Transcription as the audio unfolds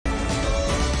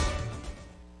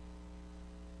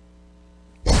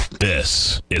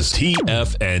This is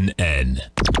TFNN,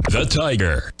 the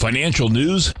Tiger Financial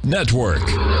News Network.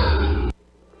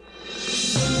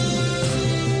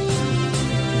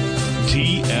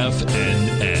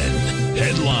 TFNN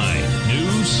Headline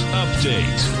News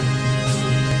Update.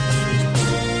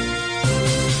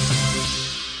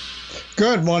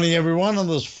 Good morning, everyone. On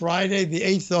this Friday, the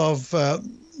 8th of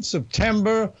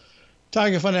September,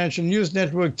 Tiger Financial News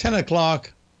Network, 10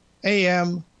 o'clock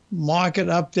a.m. Market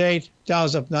update.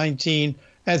 Dow's up 19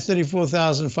 at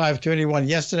 34,521.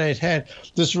 Yesterday it had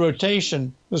this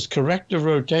rotation, this corrective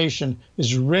rotation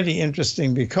is really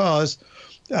interesting because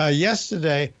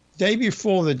yesterday, day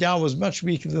before, the Dow was much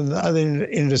weaker than the other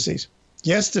indices.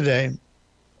 Yesterday,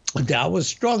 the Dow was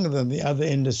stronger than the other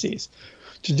indices.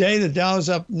 Today, the Dow is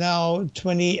up now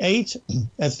 28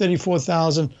 at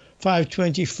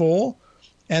 34,524.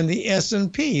 And the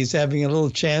S&P is having a little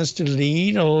chance to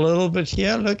lead a little bit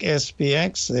here. Look,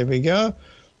 SPX, there we go.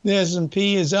 The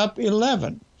S&P is up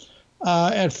 11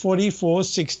 at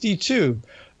 44.62.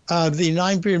 The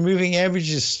 9-period moving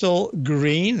average is still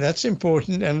green. That's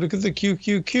important. And look at the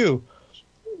QQQ.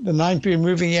 The 9-period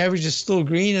moving average is still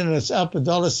green, and it's up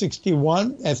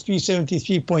 $1.61 at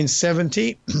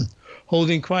 373.70.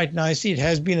 Holding quite nicely. It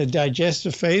has been a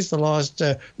digestive phase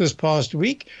this past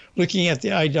week. Looking at the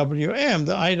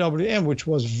IWM, which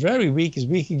was very weak, is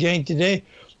weak again today,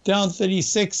 down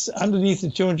 36 underneath the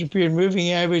 200-period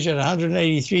moving average at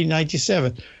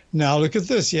 183.97. Now look at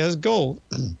this. Here's gold.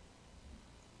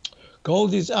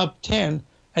 Gold is up 10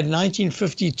 at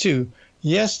 19.52.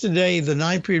 Yesterday, the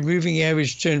 9-period moving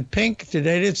average turned pink.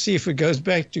 Today, let's see if it goes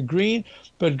back to green.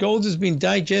 But gold has been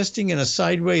digesting in a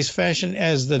sideways fashion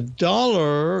as the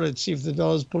dollar, let's see if the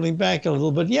dollar is pulling back a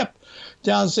little bit. Yep,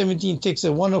 down 17 ticks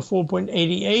at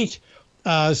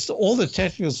 104.88. So all the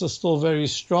technicals are still very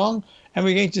strong. And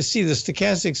we're going to see the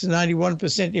stochastics at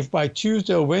 91%. If by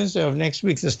Tuesday or Wednesday of next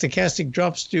week, the stochastic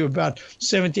drops to about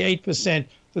 78%,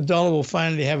 the dollar will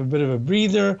finally have a bit of a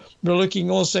breather. We're looking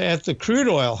also at the crude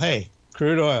oil. Hey,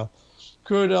 crude oil.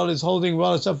 Crude oil is holding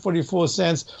well. It's up 44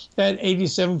 cents at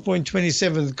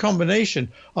 87.27. The combination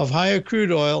of higher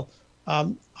crude oil,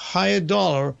 higher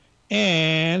dollar,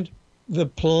 and the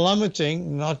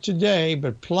plummeting, not today,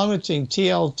 but plummeting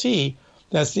TLT,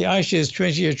 that's the iShares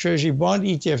 20-year Treasury bond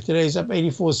ETF. Today is up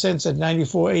 84 cents at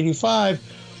 94.85.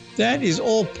 That is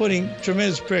all putting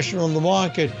tremendous pressure on the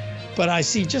market. But I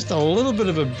see just a little bit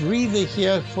of a breather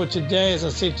here for today. As I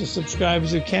said to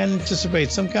subscribers who can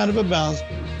anticipate some kind of a bounce,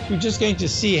 we're just going to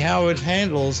see how it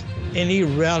handles any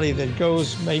rally that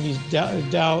goes maybe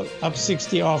Dow up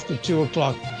 60 after 2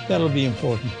 o'clock. That'll be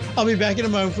important. I'll be back in a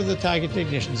moment for the Tiger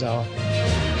Technicians Hour.